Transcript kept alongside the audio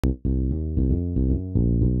Hey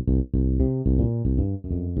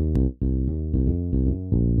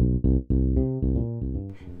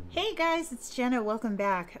guys, it's Jenna. Welcome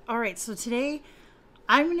back. Alright, so today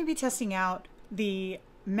I'm going to be testing out the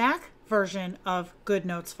Mac version of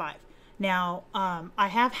GoodNotes 5. Now, I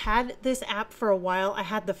have had this app for a while. I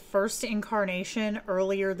had the first incarnation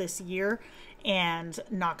earlier this year, and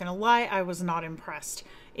not gonna lie, I was not impressed.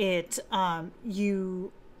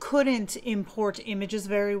 You couldn't import images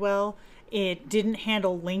very well. It didn't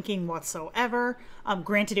handle linking whatsoever.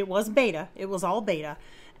 Granted, it was beta. It was all beta.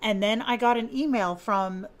 And then I got an email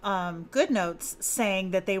from GoodNotes saying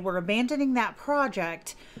that they were abandoning that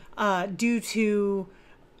project due to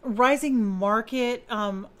rising market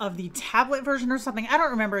of the tablet version or something. I don't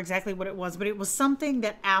remember exactly what it was, but it was something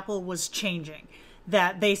that Apple was changing.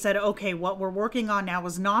 That they said, okay, what we're working on now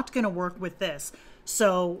is not going to work with this.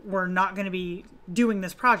 So we're not going to be doing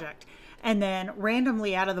this project. And then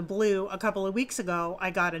randomly out of the blue, a couple of weeks ago,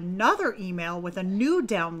 I got another email with a new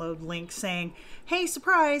download link saying, hey,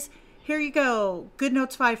 surprise, here you go,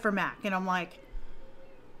 GoodNotes 5 for Mac. And I'm like,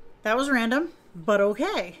 that was random, but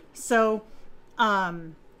okay. So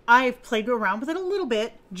I've played around with it a little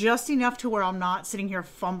bit, just enough to where I'm not sitting here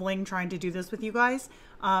fumbling trying to do this with you guys.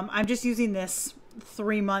 I'm just using this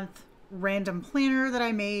 3-month random planner that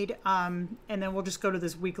I made, and then we'll just go to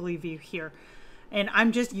this weekly view here. And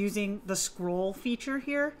I'm just using the scroll feature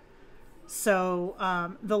here.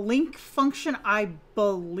 So the link function, I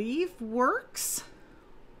believe, works.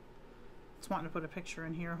 Just wanting to put a picture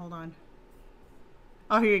in here. Hold on.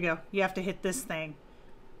 Oh, here you go. You have to hit this thing.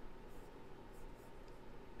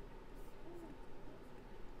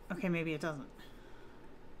 Okay, maybe it doesn't.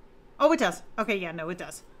 Oh, it does. Okay, yeah, no, it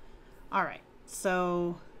does. All right.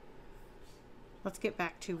 So let's get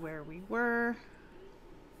back to where we were.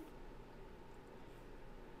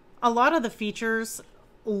 A lot of the features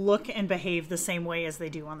look and behave the same way as they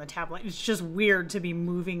do on the tablet. It's just weird to be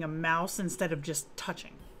moving a mouse instead of just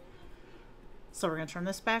touching. So we're going to turn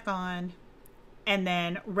this back on. And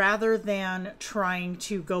then rather than trying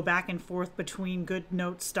to go back and forth between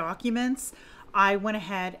GoodNotes documents, I went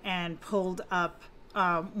ahead and pulled up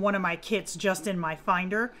one of my kits just in my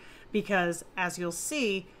Finder, because as you'll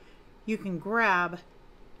see, you can grab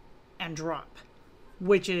and drop,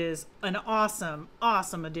 which is an awesome,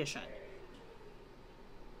 awesome addition.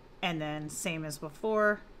 And then same as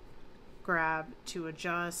before, grab to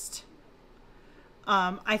adjust.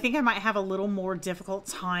 I think I might have a little more difficult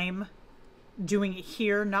time doing it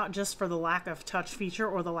here, not just for the lack of touch feature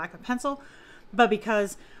or the lack of pencil, but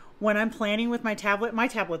because when I'm planning with my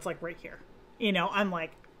tablet's like right here. You know, I'm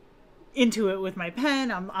like into it with my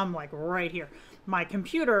pen. I'm like right here. My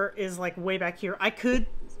computer is like way back here. I could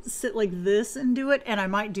sit like this and do it, and I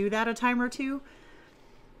might do that a time or two.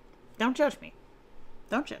 Don't judge me.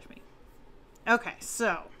 Don't judge me. Okay,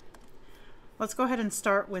 so let's go ahead and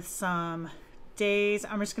start with some days.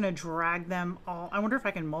 I'm just going to drag them all. I wonder if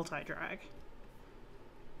I can multi-drag.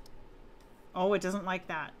 Oh, it doesn't like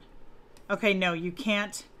that. Okay, no, you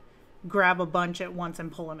can't grab a bunch at once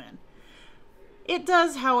and pull them in. It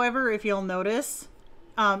does, however, if you'll notice,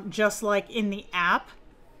 just like in the app,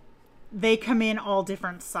 they come in all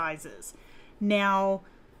different sizes. Now,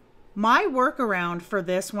 my workaround for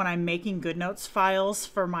this when I'm making GoodNotes files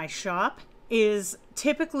for my shop is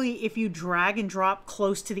typically if you drag and drop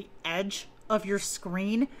close to the edge of your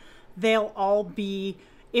screen, they'll all be,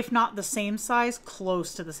 if not the same size,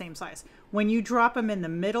 close to the same size. When you drop them in the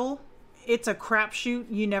middle, it's a crapshoot.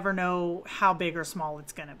 You never know how big or small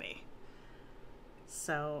it's going to be.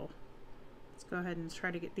 So let's go ahead and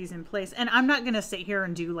try to get these in place. And I'm not going to sit here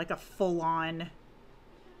and do like a full-on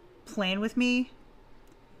plan with me,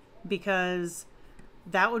 because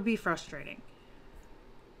that would be frustrating.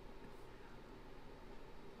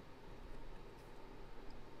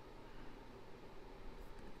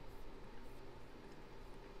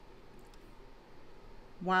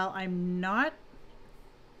 While I'm not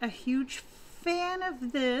a huge fan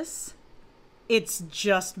of this, it's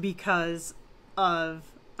just because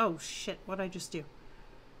of, oh shit, what'd I just do?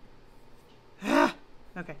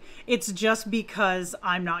 Okay, it's just because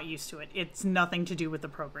I'm not used to it. It's nothing to do with the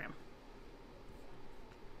program.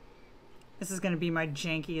 This is going to be my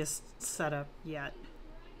jankiest setup yet.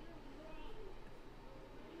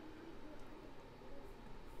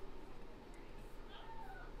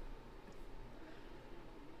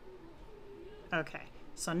 Okay,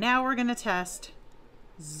 so now we're going to test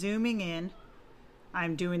zooming in.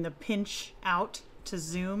 I'm doing the pinch out to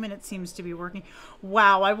zoom, and it seems to be working.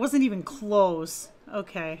 Wow, I wasn't even close.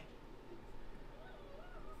 Okay.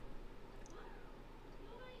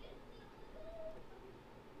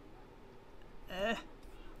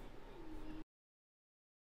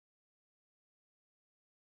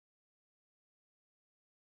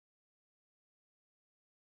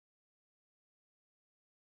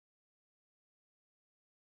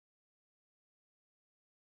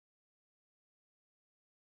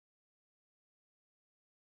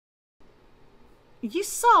 You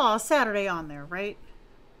saw Saturday on there, right?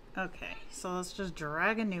 Okay, so let's just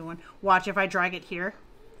drag a new one. Watch if I drag it here.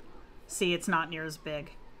 See, it's not near as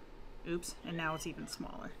big. Oops, and now it's even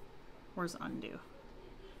smaller. Where's undo?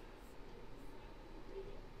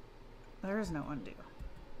 There is no undo.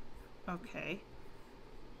 Okay.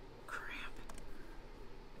 Crap.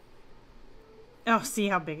 Oh, see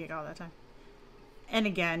how big it got that time. And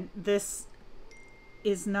again, this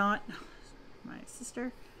is not... My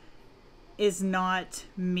sister is not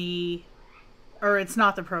me... Or it's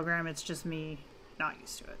not the program, it's just me not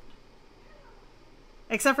used to it.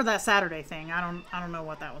 Except for that Saturday thing. I don't know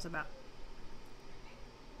what that was about.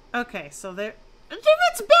 Okay, so there...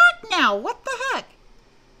 It's back now! What the heck?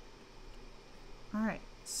 Alright.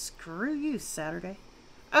 Screw you, Saturday.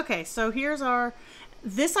 Okay, so here's our...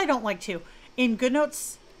 This I don't like too. In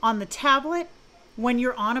GoodNotes on the tablet, when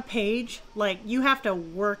you're on a page, like, you have to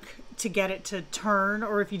work to get it to turn,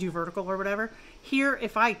 or if you do vertical or whatever. Here,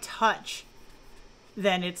 if I touch...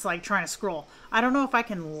 then it's like trying to scroll. I don't know if I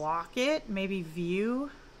can lock it. Maybe view.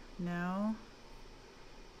 No.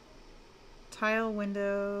 Tile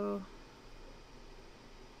window.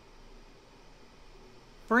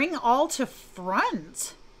 Bring all to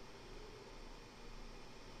front.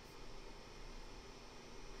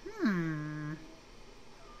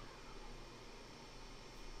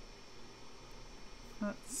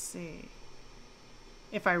 Let's see.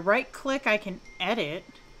 If I right click, I can edit.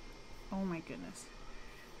 Oh my goodness.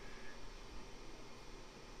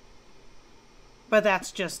 But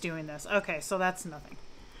that's just doing this. Okay, so that's nothing.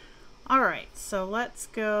 All right, so let's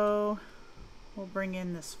go. We'll bring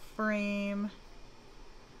in this frame.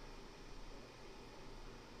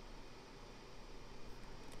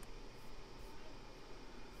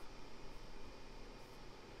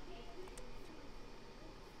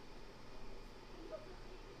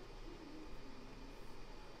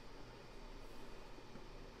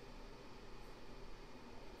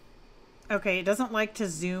 Okay, it doesn't like to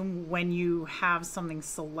zoom when you have something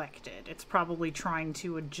selected. It's probably trying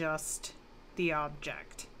to adjust the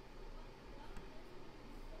object.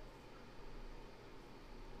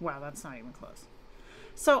 Wow, that's not even close.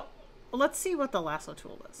 So let's see what the lasso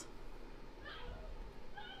tool is.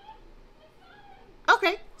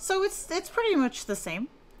 Okay, so it's pretty much the same.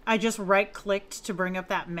 I just right clicked to bring up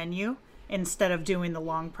that menu instead of doing the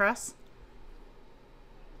long press.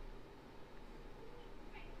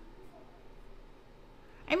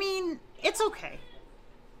 I mean, it's okay.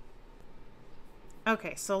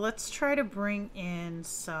 Okay, so let's try to bring in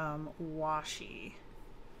some washi.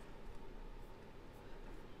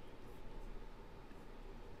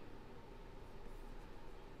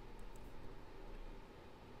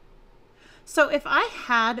 So if I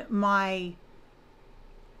had my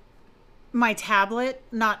tablet,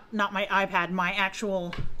 not my iPad, my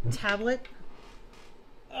actual tablet.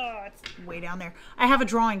 Oh, it's way down there. I have a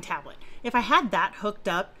drawing tablet. If I had that hooked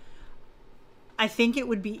up, I think it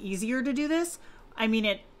would be easier to do this. I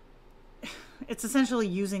mean, it's essentially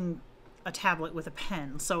using a tablet with a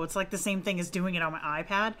pen, so it's like the same thing as doing it on my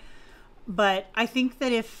iPad. But I think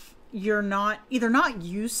that if you're either not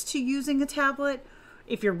used to using a tablet,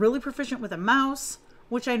 if you're really proficient with a mouse,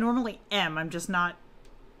 which I normally am, I'm just not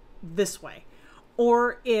this way,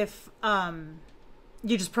 or if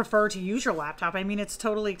you just prefer to use your laptop, I mean, it's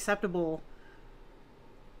totally acceptable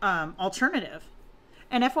alternative.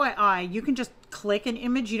 And FYI, you can just click an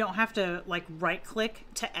image. You don't have to like right click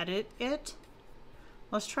to edit it.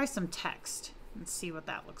 Let's try some text and see what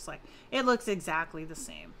that looks like. It looks exactly the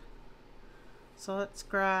same. So let's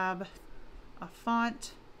grab a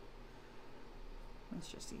font. Let's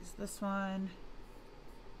just use this one.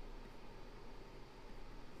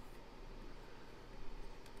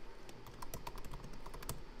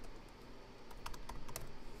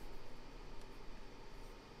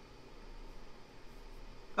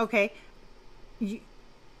 Okay,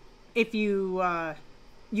 if you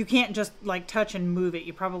can't just like touch and move it,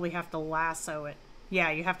 you probably have to lasso it. Yeah,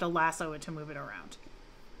 you have to lasso it to move it around.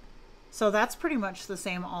 So that's pretty much the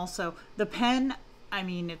same also. The pen, I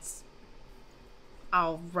mean,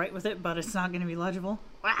 I'll write with it, but it's not going to be legible.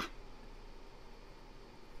 Ah!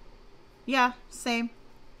 Yeah, same.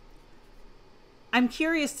 I'm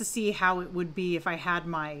curious to see how it would be if I had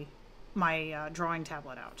my drawing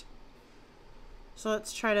tablet out. So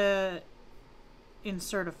let's try to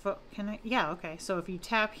insert a photo. Can I? Yeah, okay. So if you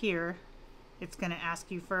tap here, it's going to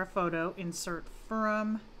ask you for a photo. Insert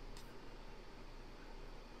from.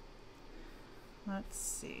 Let's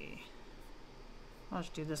see. I'll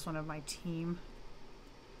just do this one of my team.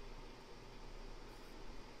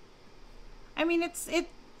 I mean, it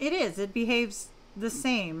is. It behaves the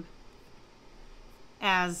same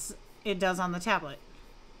as it does on the tablet.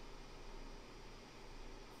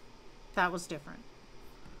 That was different.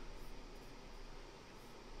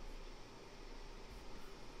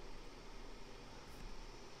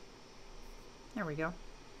 There we go.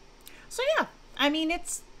 So yeah, I mean,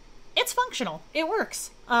 it's functional. It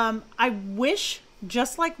works. I wish,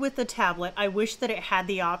 just like with the tablet, I wish that it had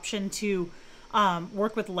the option to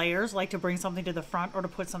work with layers, like to bring something to the front or to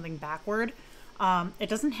put something backward. It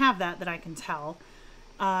doesn't have that I can tell.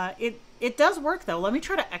 It does work though. Let me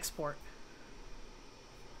try to export.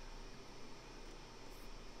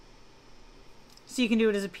 So you can do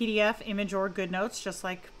it as a PDF, image, or GoodNotes, just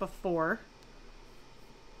like before.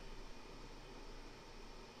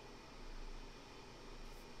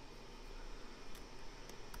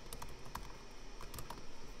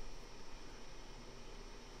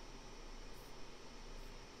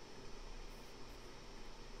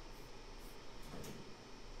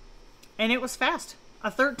 And it was fast.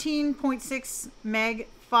 A 13.6 meg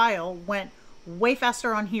file went way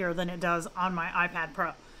faster on here than it does on my iPad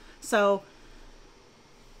Pro. So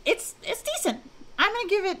it's decent. I'm gonna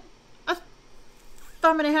give it a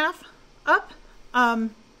 1.5 up,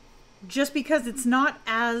 just because it's not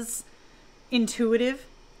as intuitive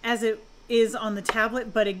as it is on the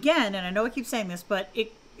tablet. But again, and I know I keep saying this, but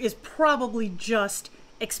it is probably just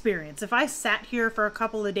experience. If I sat here for a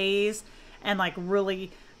couple of days and like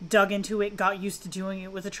really dug into it, got used to doing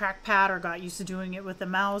it with a trackpad or got used to doing it with the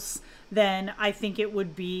mouse, then I think it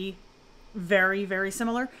would be very, very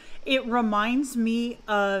similar. It reminds me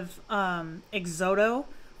of Exodo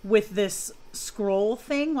with this scroll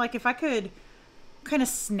thing. Like if I could kind of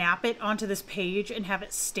snap it onto this page and have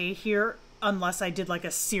it stay here unless I did like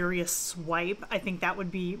a serious swipe, I think that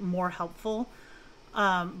would be more helpful.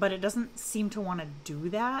 But it doesn't seem to want to do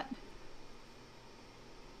that.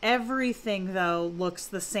 Everything, though, looks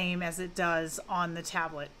the same as it does on the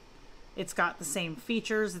tablet. It's got the same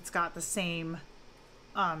features. It's got the same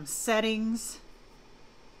settings.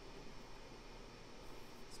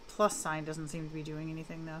 This plus sign doesn't seem to be doing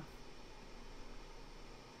anything, though.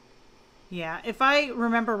 Yeah, if I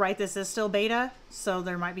remember right, this is still beta, so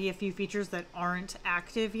there might be a few features that aren't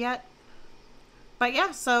active yet. But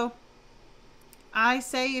yeah, so I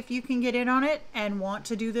say if you can get in on it and want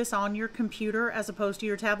to do this on your computer as opposed to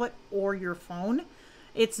your tablet or your phone,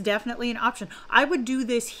 it's definitely an option. I would do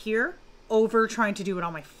this here over trying to do it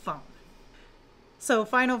on my phone. So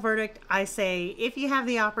final verdict, I say if you have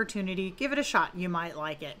the opportunity, give it a shot. You might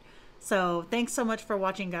like it. So thanks so much for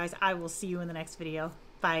watching, guys. I will see you in the next video.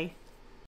 Bye.